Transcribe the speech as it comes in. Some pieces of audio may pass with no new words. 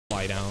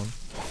lie down.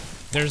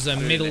 There's a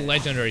middle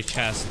legendary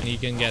chest, and you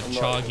can get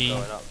Choggy.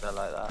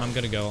 Like I'm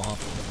gonna go up.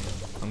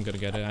 I'm gonna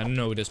get it. I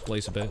know this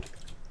place a bit.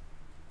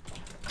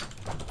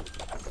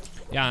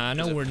 Yeah, I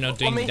know we're not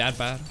doing that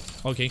bad.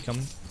 Okay,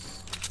 come.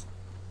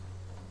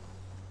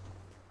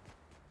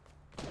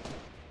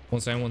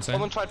 One second.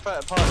 Someone tried to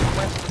pass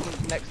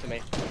west next to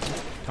me.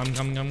 Come.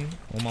 On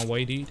my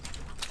way, dude.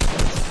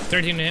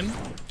 13 to him.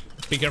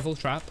 Be careful,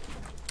 trap.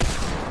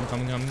 I'm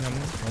coming. On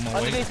my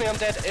way. Underneath me, I'm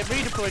dead. It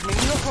redeployed me.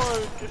 No!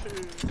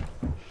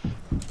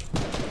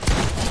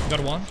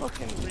 Got one.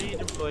 Fucking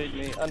redeployed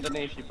me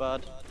underneath you,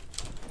 bud.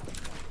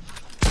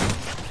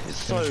 It's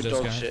so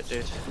dog shit,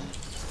 dude.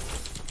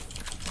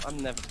 I'm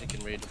never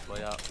taking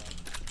redeploy out.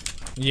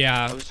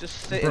 Yeah, I was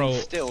just sitting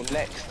still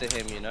next to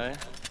him, you know?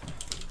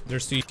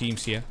 There's 2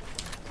 teams here.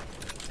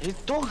 He's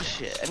dog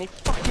shit and he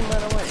fucking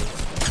ran away.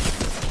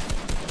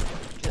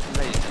 Get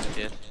lazy,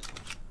 kid.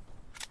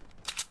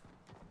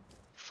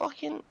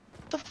 Fucking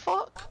the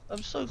fuck?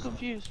 I'm so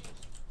confused.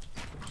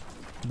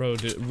 Bro,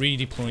 the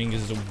redeploying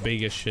is the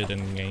biggest shit in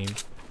the game.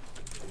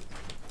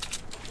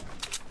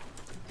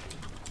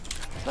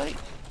 Like,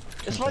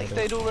 it's like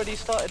they'd already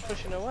started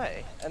pushing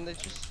away and they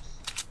just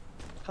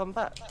come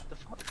back. The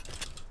fuck?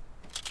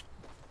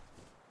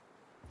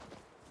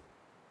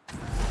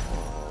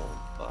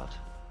 Oh, bud.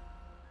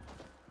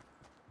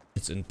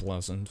 It's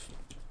unpleasant.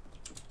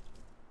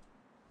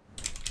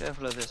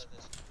 Careful of this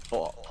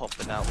bot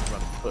popping out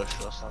from a bush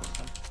or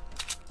something.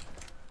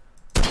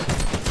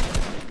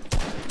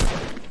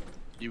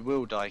 You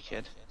will die,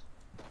 kid.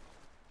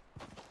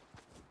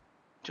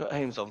 Your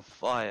aim's on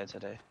fire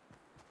today.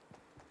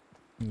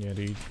 Yeah,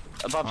 dude.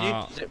 Above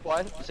you, zip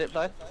line.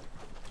 Yeah,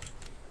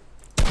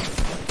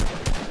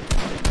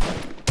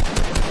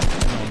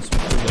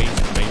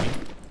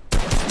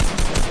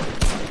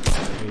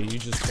 you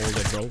just hold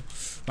it, bro.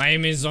 My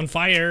aim is on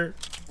fire.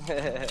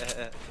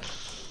 That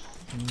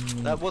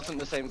wasn't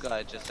the same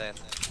guy, just saying.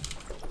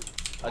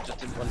 I just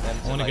didn't want them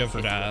to. I wanna like, go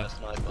for that.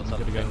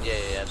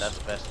 Yeah, that's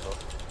the best call.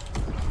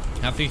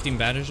 Have 15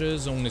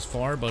 bandages on this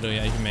far, but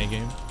yeah, you can make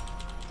it.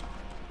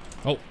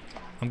 Oh,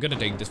 I'm gonna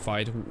take this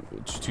fight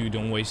to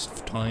don't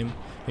waste time.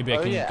 Maybe I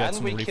can get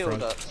some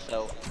refrag.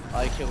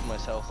 I killed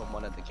myself on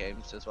one of the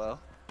games as well.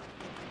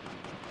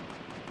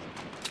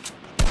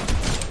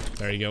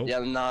 There you go. Yeah,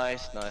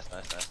 nice.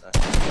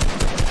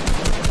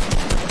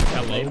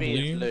 Hello,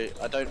 maybe Blue.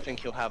 I don't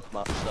think he'll have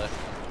much though,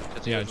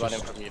 because he was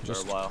running from you for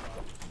a while.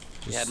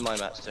 He had my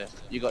mats too.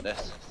 You got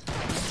this.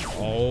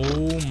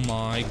 Oh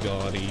my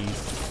goddy.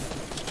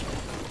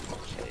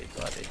 Okay,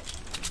 buddy.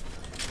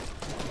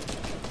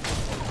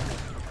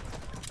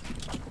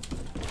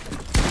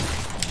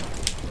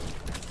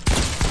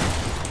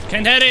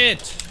 Can't hit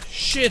it!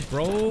 Shit,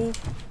 bro.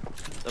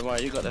 Don't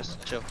worry, you got this.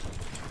 Chill.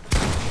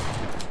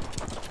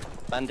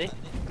 Bandy?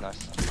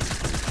 Nice.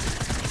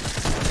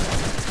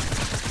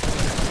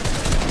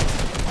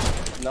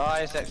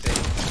 Nice,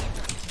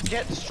 XE.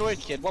 Get destroyed,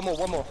 kid. One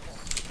more.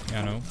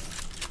 Yeah, I know.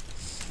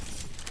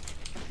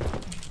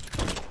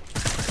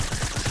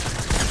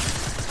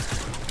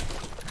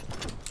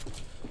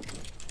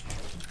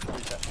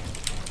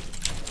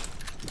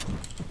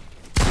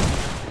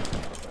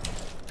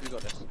 You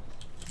got this.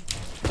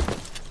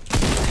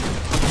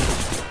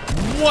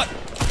 What?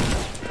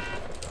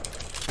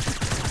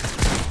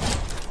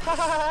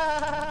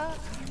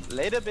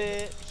 Later,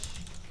 bitch.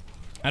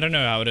 I don't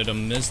know how did I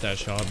miss that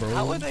shot, bro.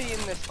 How are they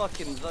in this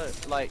fucking zone,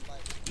 like,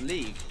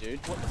 league, dude?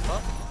 What the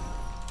fuck?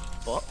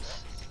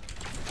 Bots?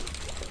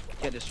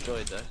 Get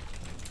destroyed, though.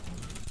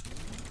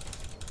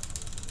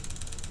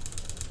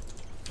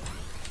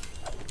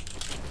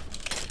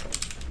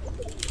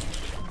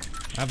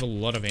 I have a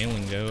lot of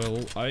ailing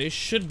though. I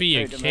should be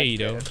okay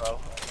though.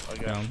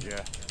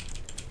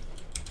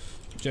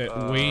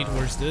 Yeah. Wait,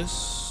 where's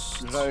this?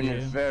 Zone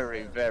is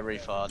very, very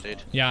far,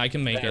 dude. Yeah, I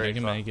can make it. I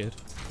can make it.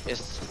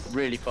 It's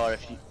really far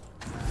if you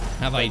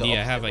have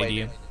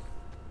idea.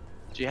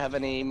 Do you have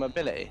any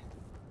mobility?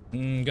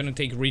 I'm gonna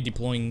take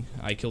redeploying.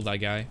 I killed that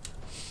guy.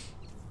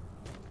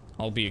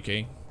 I'll be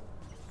okay.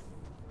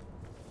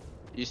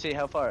 You see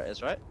how far it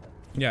is, right?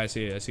 Yeah, I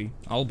see.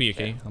 I'll be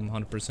okay. I'm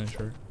 100%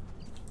 sure.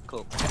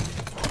 Cool.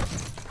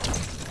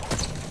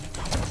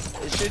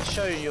 It should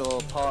show your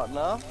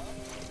partner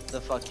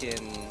the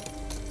fucking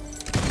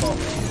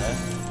box, you know?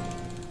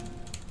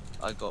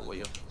 I got what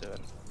you're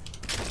doing.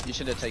 You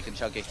should have taken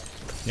Chuggy.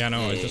 Yeah,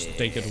 no, I just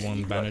take it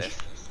one banish.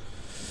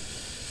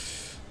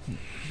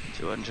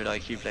 200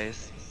 IQ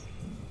players.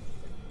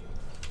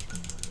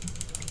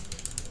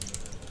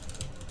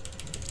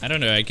 I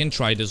don't know, I can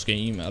try this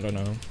game, I don't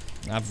know.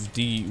 I have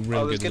the real good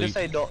I was gonna league.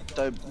 say don't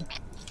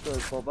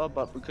bother,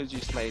 but because you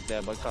slayed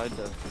them, I kind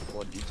of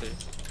want you to.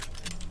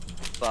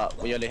 But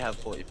we only have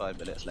 45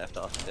 minutes left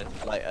after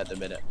this, like at the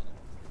minute.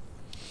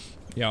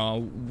 Yeah,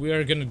 we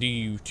are gonna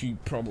do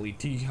probably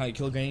two high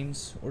kill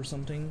games or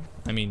something.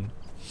 I mean,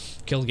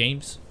 kill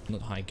games,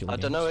 not high kill games.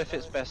 I don't know if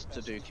it's best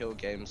to do kill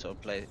games or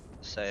play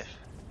safe.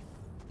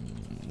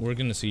 We're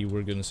gonna see.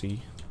 We're gonna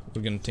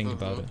think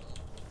about it.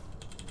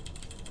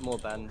 More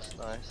bands,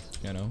 nice.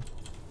 You know.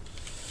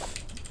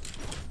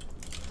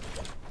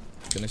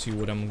 Gonna see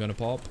what I'm gonna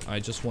pop. I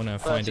just wanna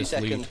find this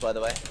 30 seconds, by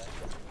the way.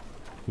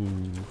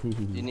 Ooh.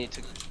 You need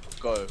to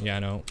go. Yeah, I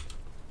know.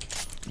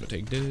 I'm gonna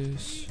take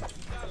this.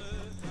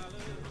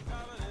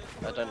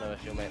 I don't know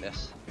if you'll make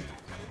this.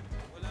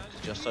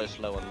 Cause you're so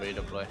slow on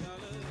redeploy.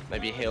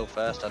 Maybe heal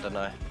first, I don't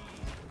know.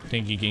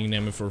 Thank you, King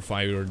Nemo, for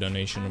 $5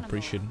 donation.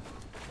 Appreciate it.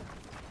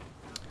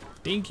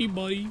 Thank you,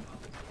 buddy.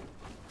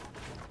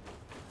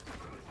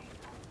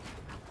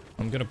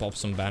 I'm gonna pop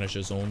some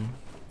bandages on.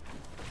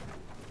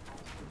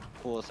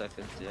 4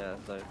 seconds, yeah,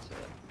 loads.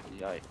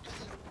 Yikes.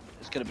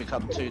 It's gonna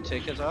become 2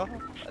 tick as well,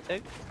 I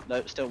think.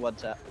 No, still 1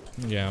 tap.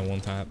 Yeah,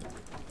 1 tap.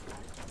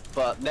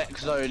 But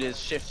next zone is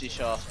Shifty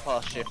Shaft,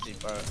 past Shifty,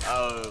 bro.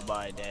 Oh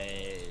my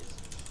days.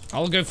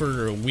 I'll go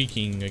for a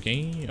weaking,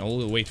 okay?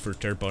 I'll wait for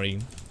third party.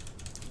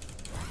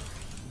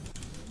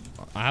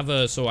 I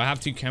have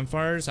 2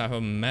 campfires, I have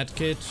a med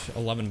kit,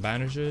 11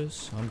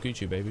 bandages. I'm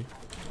Gucci, baby.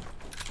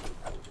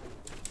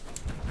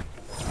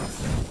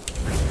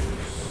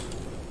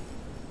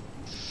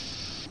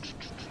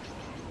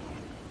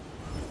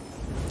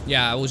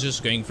 Yeah, I was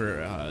just going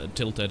for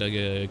tilted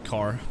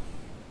car.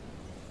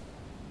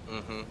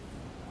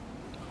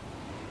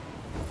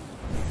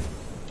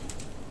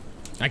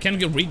 I can't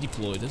get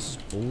redeployed. This is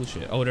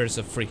bullshit. Oh, there's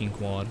a freaking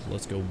quad.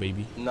 Let's go,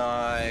 baby.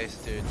 Nice,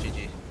 dude.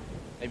 GG.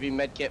 Maybe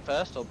medkit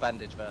first or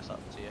bandage first, up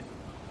to you.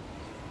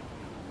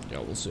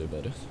 Yeah, we'll see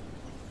about it.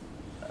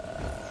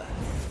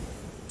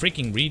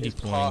 Freaking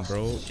redeploying,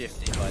 bro.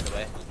 Shifty, by the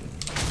way.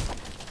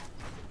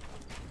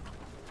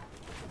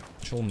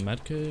 Chill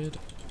medkit.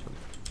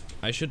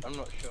 I'm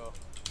not sure.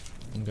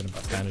 I'm gonna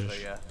bandage. So,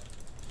 yeah.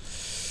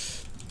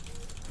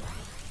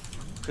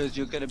 Because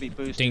you're gonna be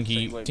boosted. Thank so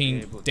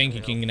you, thank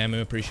you, King and Emma.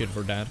 Appreciate it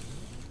for that.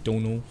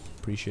 Don't know.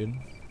 Appreciate it.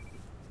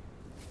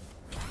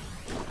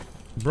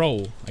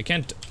 Bro, I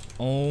can't.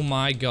 Oh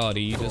my god,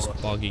 this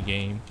buggy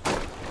game.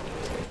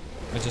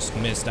 I just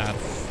missed that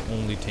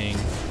only thing.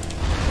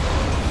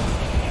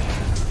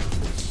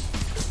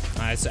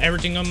 It's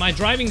everything on my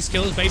driving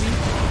skills, baby.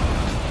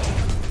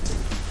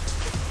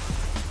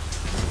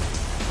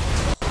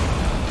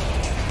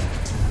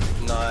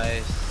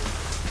 Nice.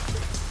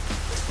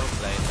 Well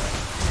played, man.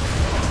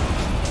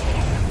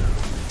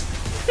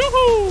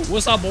 Yoo-hoo!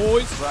 What's up,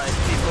 boys? Right,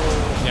 people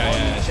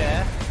on the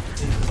chair.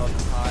 People on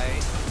high.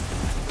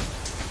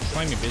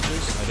 Try me,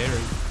 bitches. I dare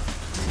you.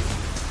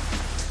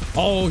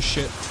 Oh,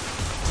 shit.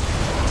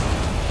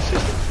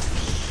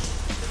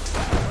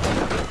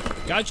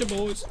 Gotcha,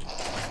 boys.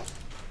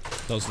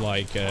 That was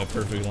like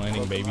perfect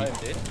landing, baby.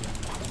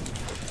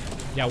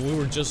 Yeah, we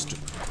were just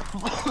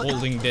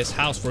holding this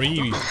house for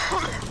you.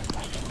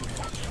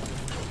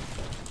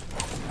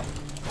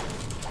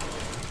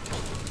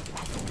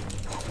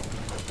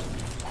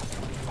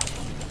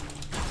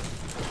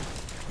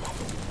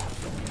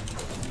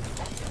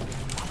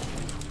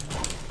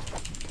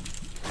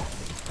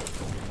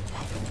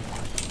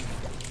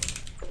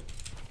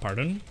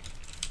 Pardon?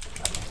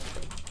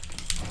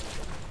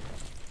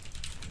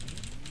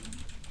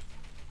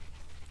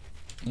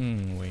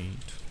 Wait.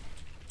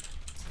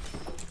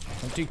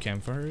 I'll do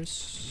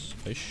campfires.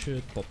 I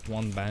should pop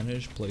 1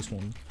 bandage, place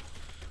 1.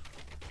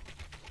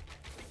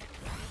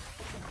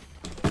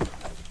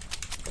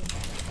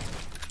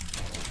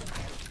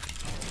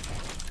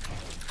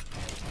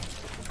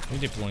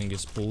 Redeploying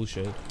is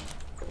bullshit.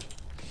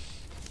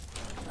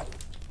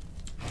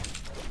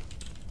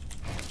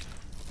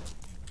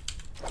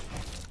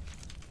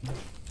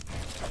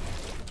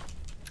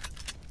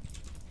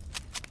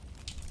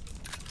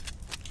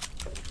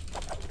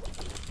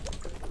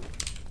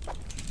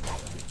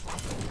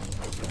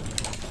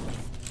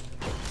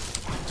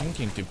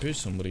 Thinking to push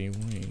somebody.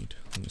 Wait,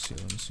 let me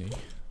see.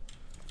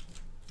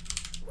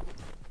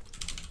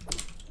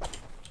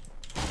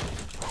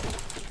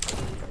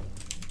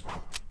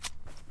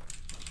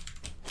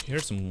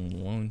 Here's some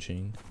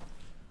launching.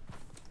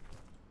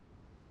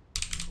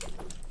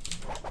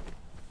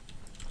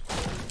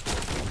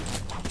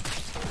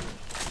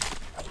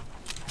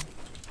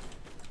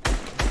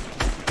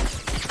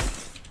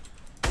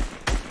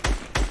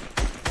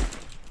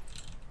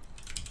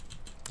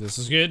 This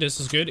is good, this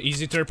is good.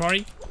 Easy third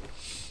party.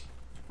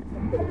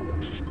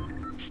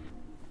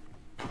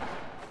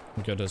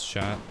 We got this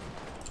shot.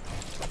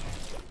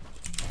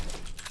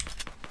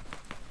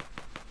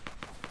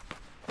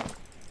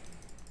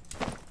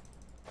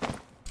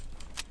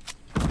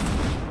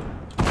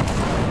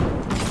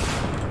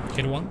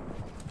 Hit 1.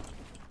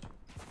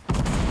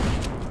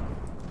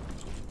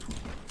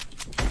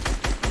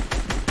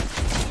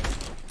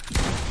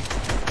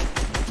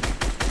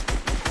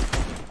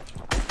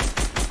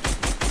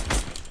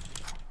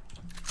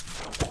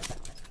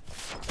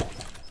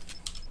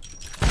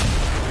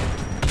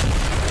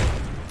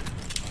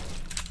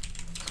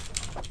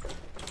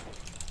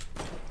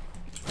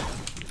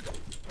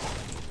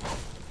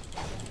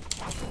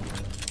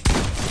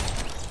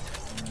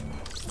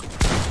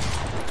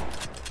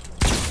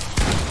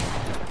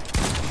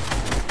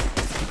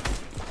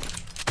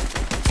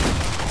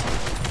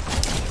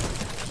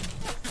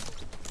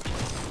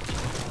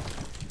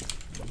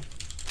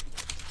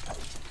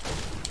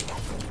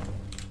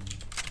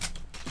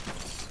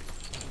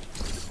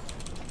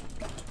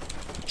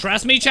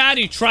 Trust me, Chad?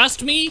 You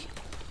trust me?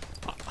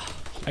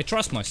 I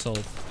trust myself.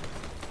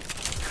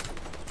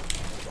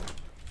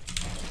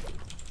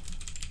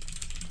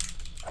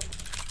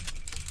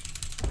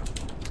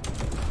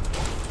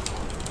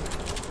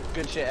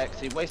 Good shit,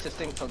 Exy. Waste a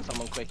stinks on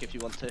someone quick if you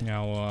want to. Yeah,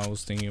 well, I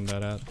was thinking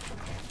about that.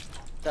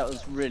 That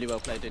was really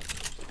well played, dude.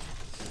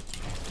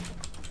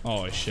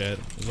 Oh shit.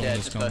 Yeah,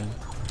 just go.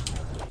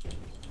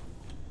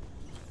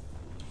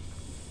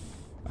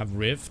 I've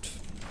rift.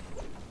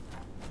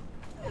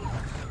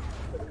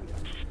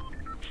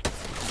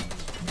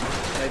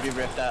 Maybe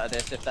rift out of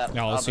this if that.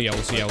 Yeah, I'll see. Wait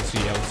for a second.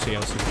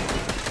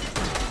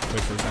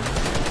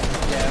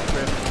 Yeah,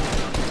 rift.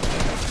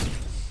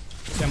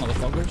 See,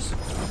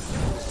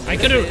 motherfuckers. I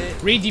gotta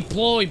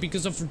redeploy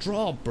because of a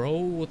drop, bro.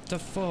 What the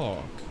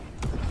fuck?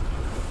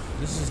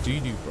 This is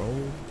doo-doo,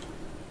 bro.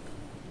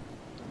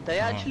 They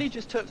actually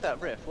just took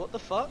that rift. What the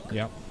fuck?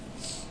 Yep.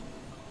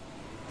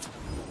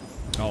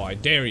 Oh, I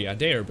dare you. I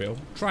dare, bro.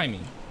 Try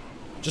me.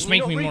 Just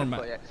make me more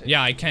mad.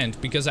 Yeah, I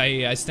can't because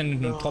I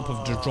stand on top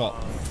of the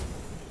drop.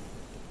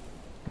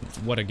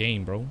 What a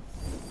game, bro.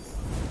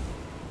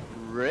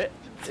 Rip.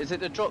 Is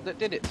it the drop that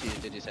did it to you,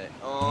 did you say?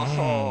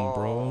 Oh,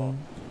 bro.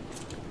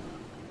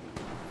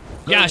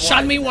 Yeah,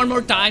 shot me one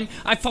more time.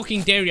 I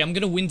fucking dare you. I'm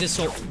gonna win this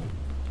so.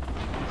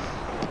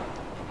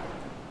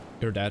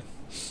 You're dead.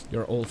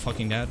 You're all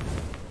fucking dead.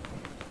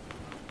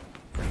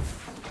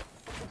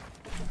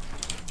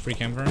 Free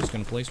camera is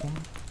gonna place one.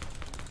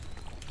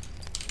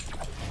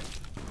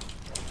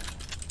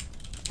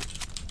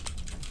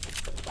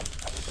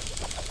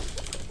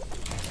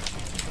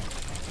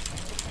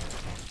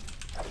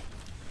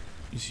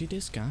 You see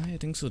this guy? I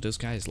think so. This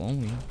guy is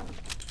lonely.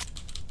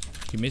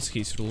 He missed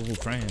his little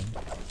friend.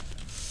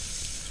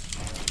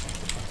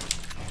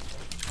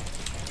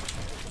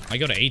 I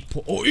got 8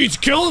 oh,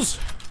 8 kills!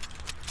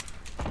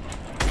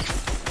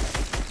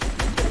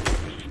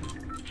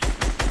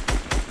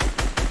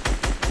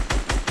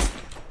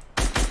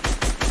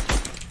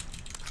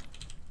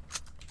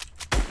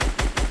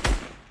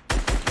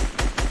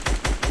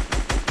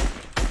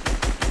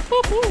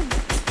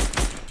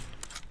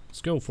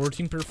 Let's go,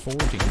 14 per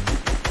 14.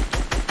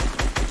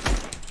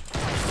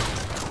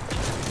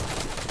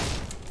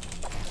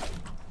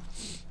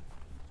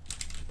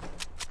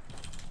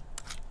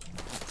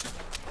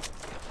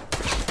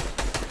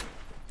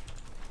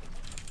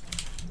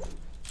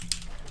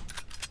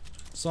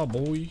 What's up,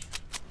 boy?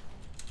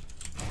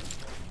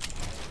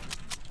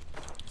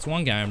 It's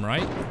one guy, I'm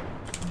right?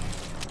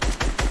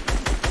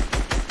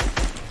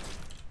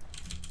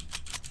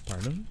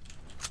 Pardon?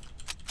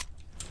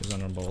 He's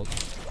on our bolt.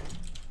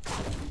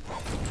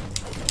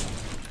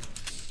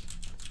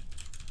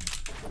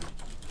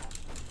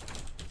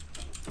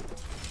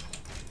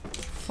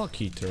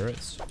 Fuck you,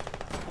 turrets.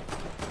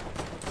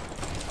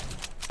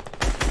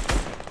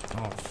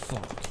 Oh,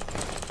 fuck.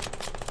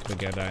 Gotta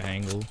get that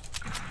angle.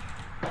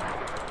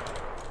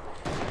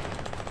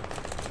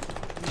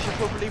 You should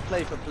probably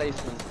play for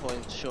placement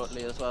points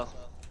shortly as well.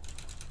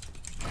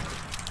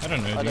 I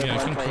don't know, dude.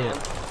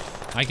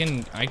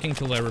 I can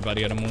kill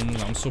everybody at the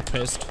moment. I'm so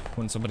pissed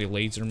when somebody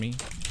laser me.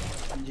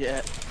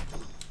 Yeah.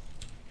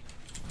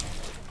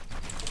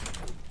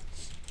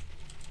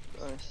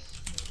 Nice.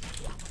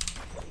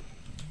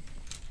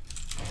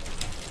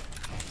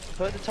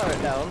 Put the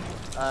turret down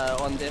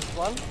on this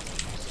one,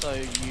 so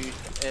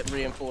it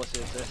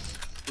reinforces this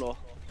floor.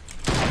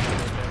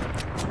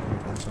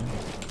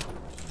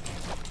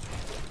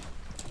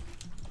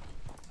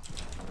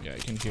 Yeah,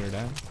 you can hear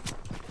that.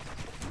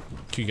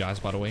 2 guys,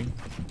 by the way.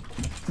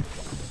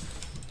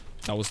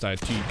 That was that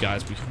 2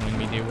 guys behind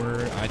me. They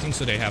were, I think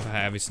so. They have a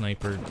heavy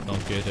sniper.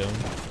 Not good though.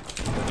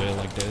 They're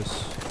like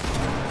this.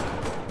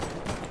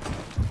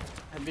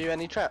 Have you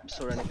any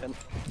traps or anything?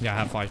 Yeah, I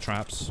have 5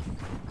 traps.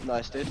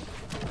 Nice, dude.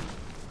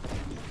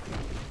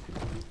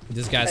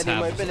 This guy's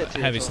have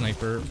heavy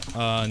sniper.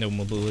 No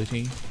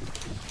mobility.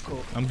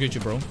 Cool. I'm good,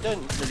 you bro. You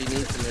don't really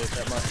need to move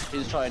that much.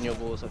 He's trying your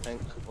walls, I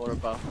think, or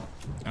above.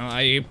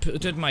 I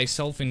put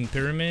myself in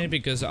pyramid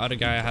because the other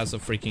guy has a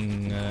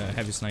freaking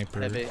heavy sniper.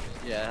 Heavy,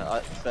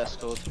 yeah,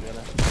 best call to be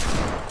honest.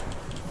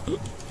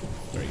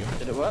 There you go.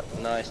 Did it work?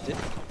 Nice, dude.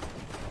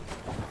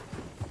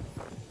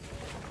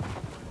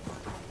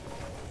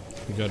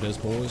 We got this,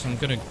 boys. I'm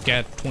gonna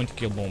get 20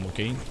 kill bomb,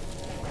 okay?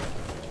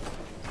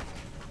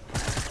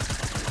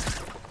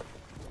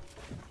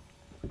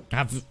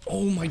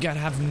 Oh my god,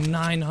 I have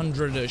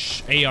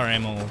 900-ish AR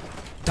ammo.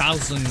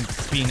 1000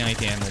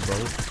 P90 ammo, bro.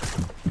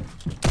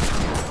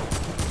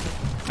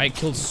 I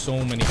killed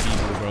so many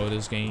people, bro,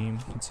 this game.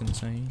 It's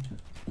insane.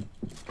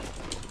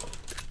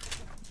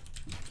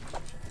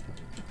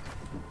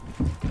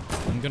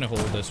 I'm gonna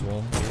hold this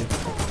wall, dude.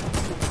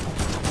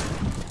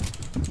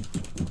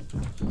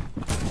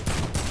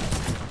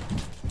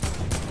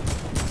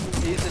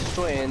 He's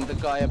destroying the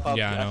guy above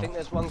you. I think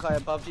there's one guy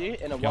above you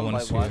in a yeah,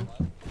 1v1.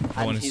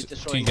 I want to see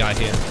 2 guys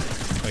here.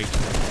 Wait.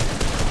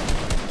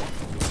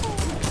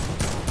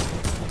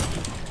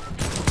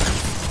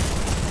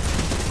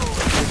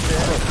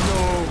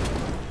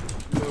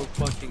 No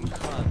fucking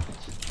cunt.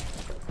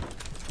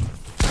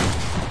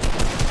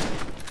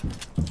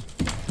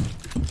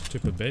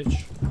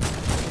 bitch.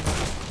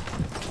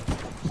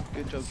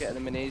 Good job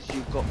getting the minis.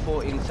 You've got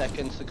 14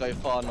 seconds to go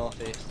far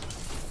northeast.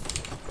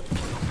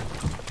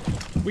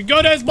 We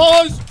got this,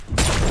 boys!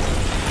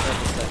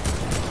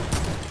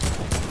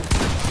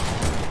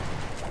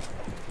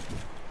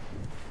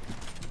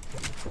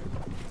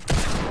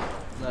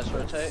 Nice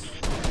rotate.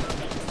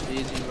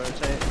 Easy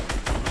rotate.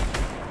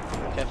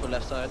 Careful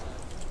left side.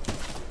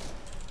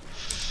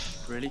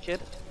 Really, kid?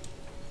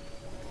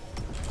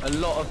 A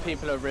lot of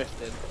people are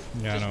rifted.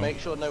 Yeah, Just I know. make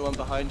sure no one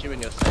behind you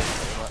and you're safe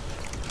pretty much.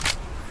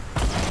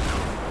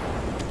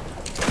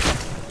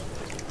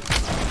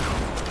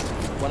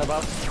 One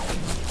above.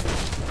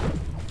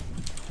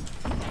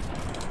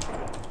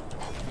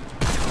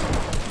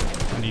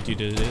 I need to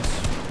do this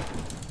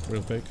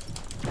real quick.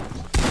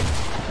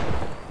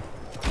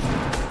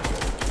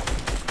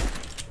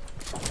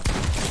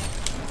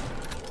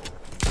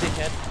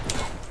 Dickhead.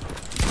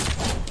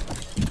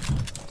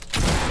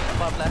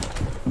 Above left.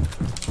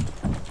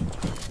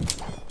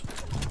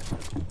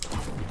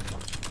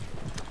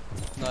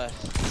 Nice.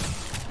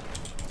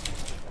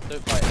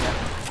 Don't fight again.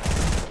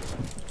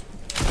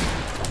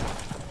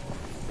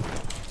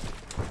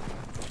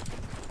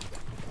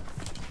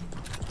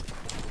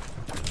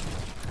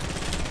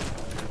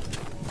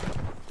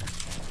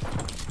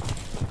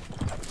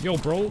 Yo,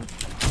 bro.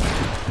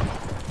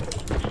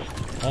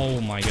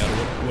 Oh my god,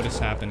 what is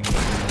happening?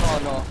 Oh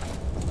no.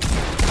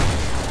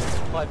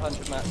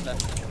 500 mats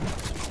left.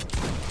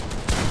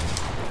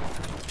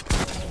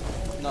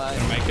 Nice.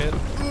 Gonna make it.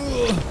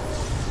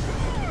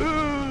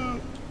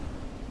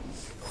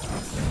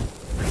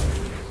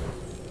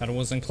 That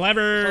wasn't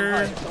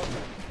clever.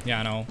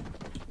 Yeah, I know.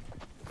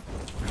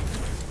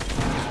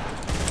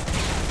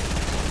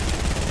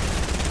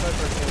 Go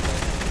for a kill,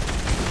 mate.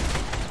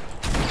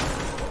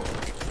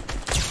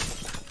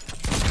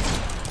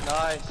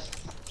 Nice.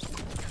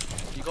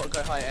 You gotta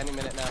go high any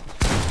minute now.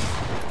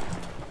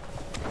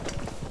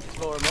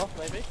 Floor him off,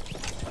 maybe.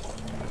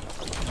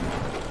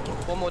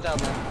 One more down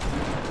there.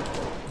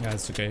 Yeah,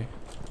 it's okay.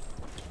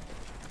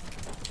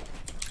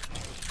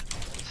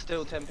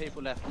 Still 10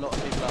 people left. A lot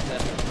of people up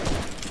there.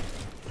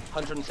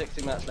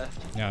 160 mats left.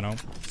 Yeah, I know.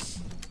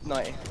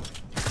 90.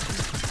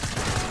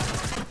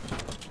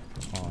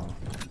 Aw,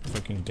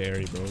 fucking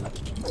dairy, bro.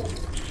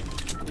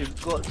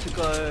 You've got to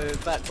go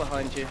back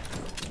behind you.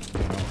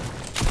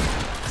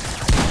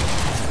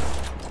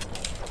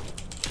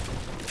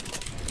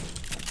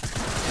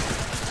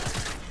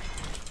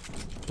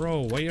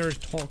 Bro, why are you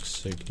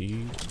toxic,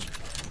 dude?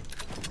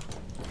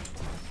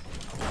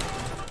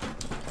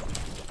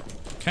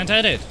 Can't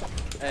edit.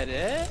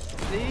 Edit,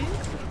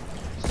 please.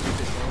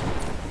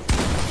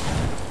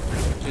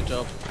 Good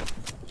job.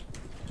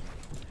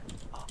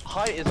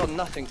 Height is on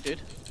nothing,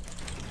 dude.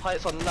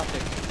 Height's on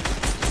nothing.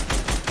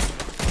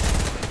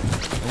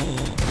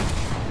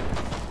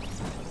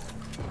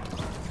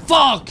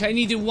 Fuck! I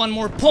needed one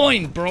more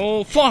point,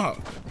 bro. Fuck.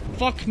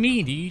 Fuck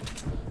me, dude.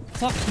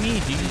 Fuck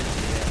me, dude.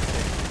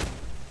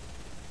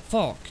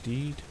 Fuck,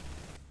 dude.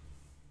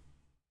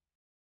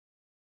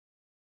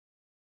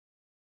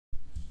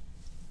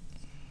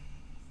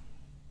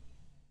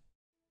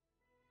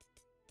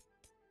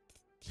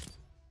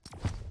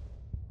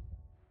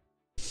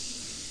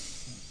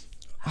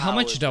 How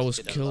much that was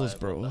kills,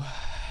 bro?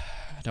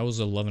 That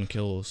was 11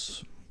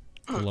 kills.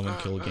 11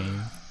 kill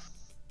game.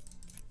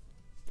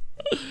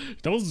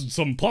 That was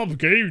some pop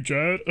game,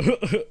 Chad.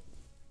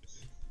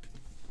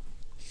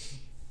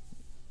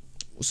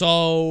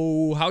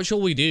 So, how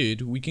shall we do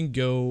it? We can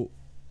go...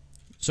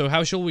 So,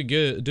 how shall we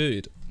do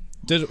it?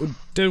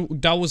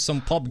 That was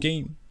some pop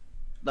game.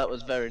 That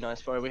was very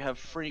nice, bro. We have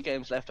 3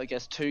 games left, I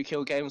guess. 2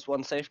 kill games,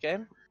 1 safe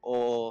game?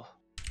 Or...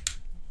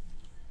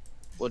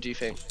 What do you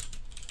think?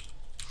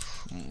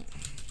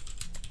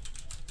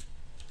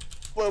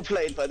 Well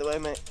played, by the way,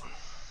 mate.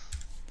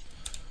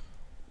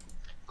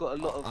 Got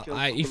a lot of kills.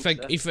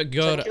 If I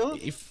got... 10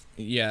 kills?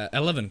 Yeah,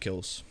 11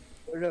 kills.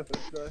 11,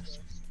 nice.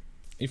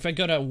 If I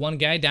got one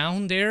guy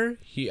down there,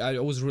 I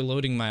was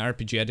reloading my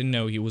RPG. I didn't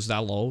know he was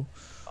that low.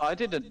 I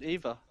didn't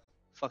either.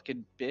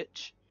 Fucking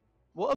bitch.